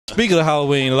Speaking of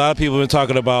Halloween, a lot of people have been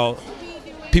talking about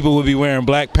people will be wearing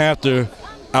Black Panther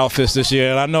outfits this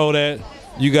year, and I know that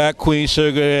you got Queen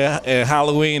Sugar and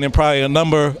Halloween and probably a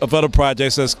number of other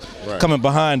projects that's coming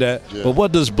behind that. Yeah. But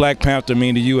what does Black Panther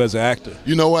mean to you as an actor?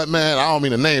 You know what, man? I don't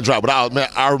mean to name drop, but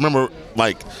I remember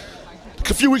like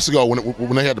a few weeks ago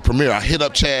when they had the premiere, I hit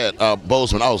up Chad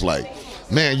Boseman. I was like,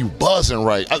 man, you buzzing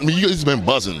right. I mean, he's been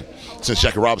buzzing since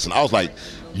Jackie Robinson. I was like,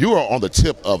 you are on the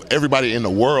tip of everybody in the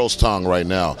world's tongue right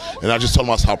now. And I just told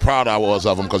him how proud I was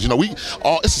of him because, you know,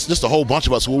 it's just a whole bunch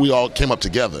of us where we all came up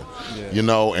together, you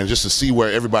know, and just to see where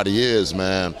everybody is,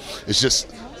 man, it's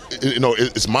just, you know,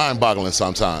 it's mind-boggling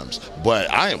sometimes. But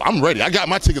I'm ready. I got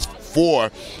my tickets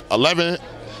for 11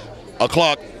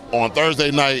 o'clock on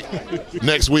Thursday night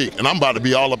next week, and I'm about to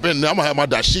be all up in there. I'm going to have my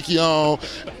dashiki on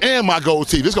and my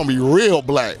goatee. This is going to be real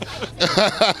black.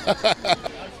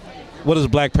 What does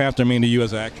Black Panther mean to you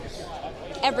as an actress?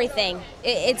 Everything.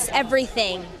 It's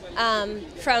everything.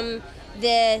 From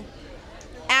the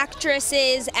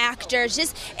actresses, actors,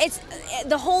 it's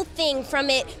the whole thing from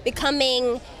it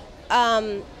becoming,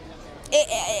 I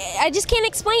just can't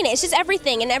explain it. It's just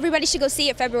everything, and everybody should go see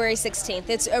it February 16th.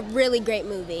 It's a really great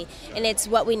movie, and it's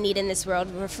what we need in this world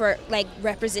for like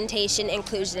representation,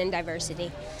 inclusion, and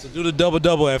diversity. So do the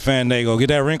double at Fandango. Get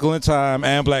that Wrinkle in Time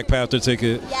and Black Panther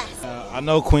ticket. Yes. I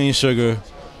know Queen Sugar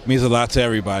means a lot to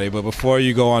everybody, but before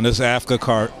you go on this AAFCA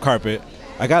carpet,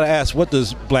 I gotta ask, what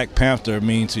does Black Panther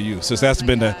mean to you? Since that's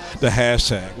been the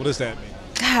hashtag, what does that mean?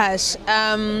 Gosh,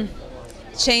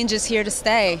 change is here to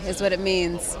stay is what it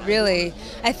means, really.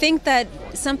 I think that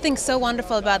something so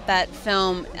wonderful about that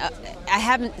film, I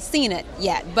haven't seen it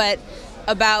yet, but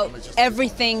about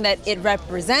everything that it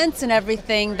represents and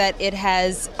everything that it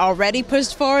has already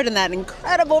pushed forward in that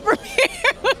incredible premiere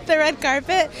with the red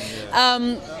carpet.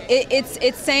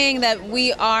 It's saying that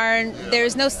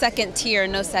there's no second tier,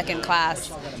 no second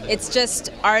class. It's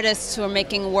just artists who are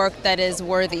making work that is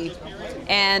worthy.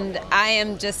 And I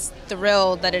am just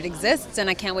thrilled that it exists, and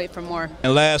I can't wait for more.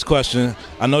 And last question,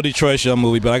 I know Detroit's your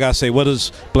movie, but I gotta say, what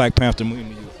does Black Panther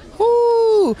mean to you?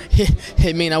 Woo!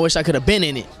 It mean I wish I could have been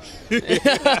in it.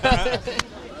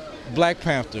 Black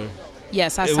Panther.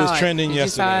 Yes, I saw it. It was trending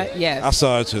yesterday. You saw it? Yes. I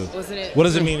saw it too. What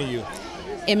does it mean to you?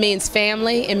 It means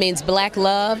family. It means black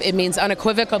love. It means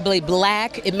unequivocally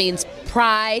black. It means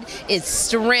pride. It's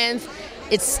strength.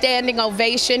 It's standing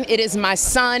ovation. It is my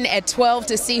son at 12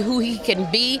 to see who he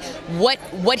can be,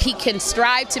 what he can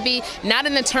strive to be, not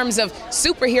in the terms of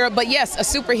superhero, but yes,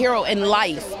 a superhero in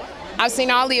life. I've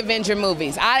seen all the Avenger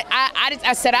movies.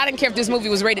 I said I didn't care if this movie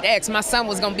was rated X. My son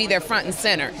was going to be there front and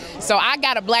center. So I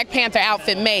got a Black Panther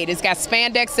outfit made. It's got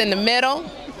spandex in the middle.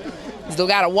 It's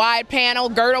got a wide panel,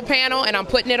 girdle panel, and I'm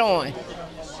putting it on.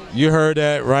 You heard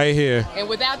that right here. And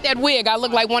without that wig, I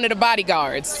look like one of the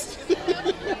bodyguards.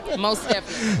 Most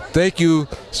definitely. Thank you,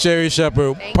 Sherry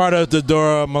Shepard, part of the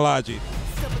Dora Milaje.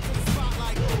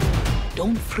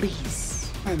 Don't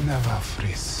freeze. I never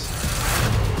freeze.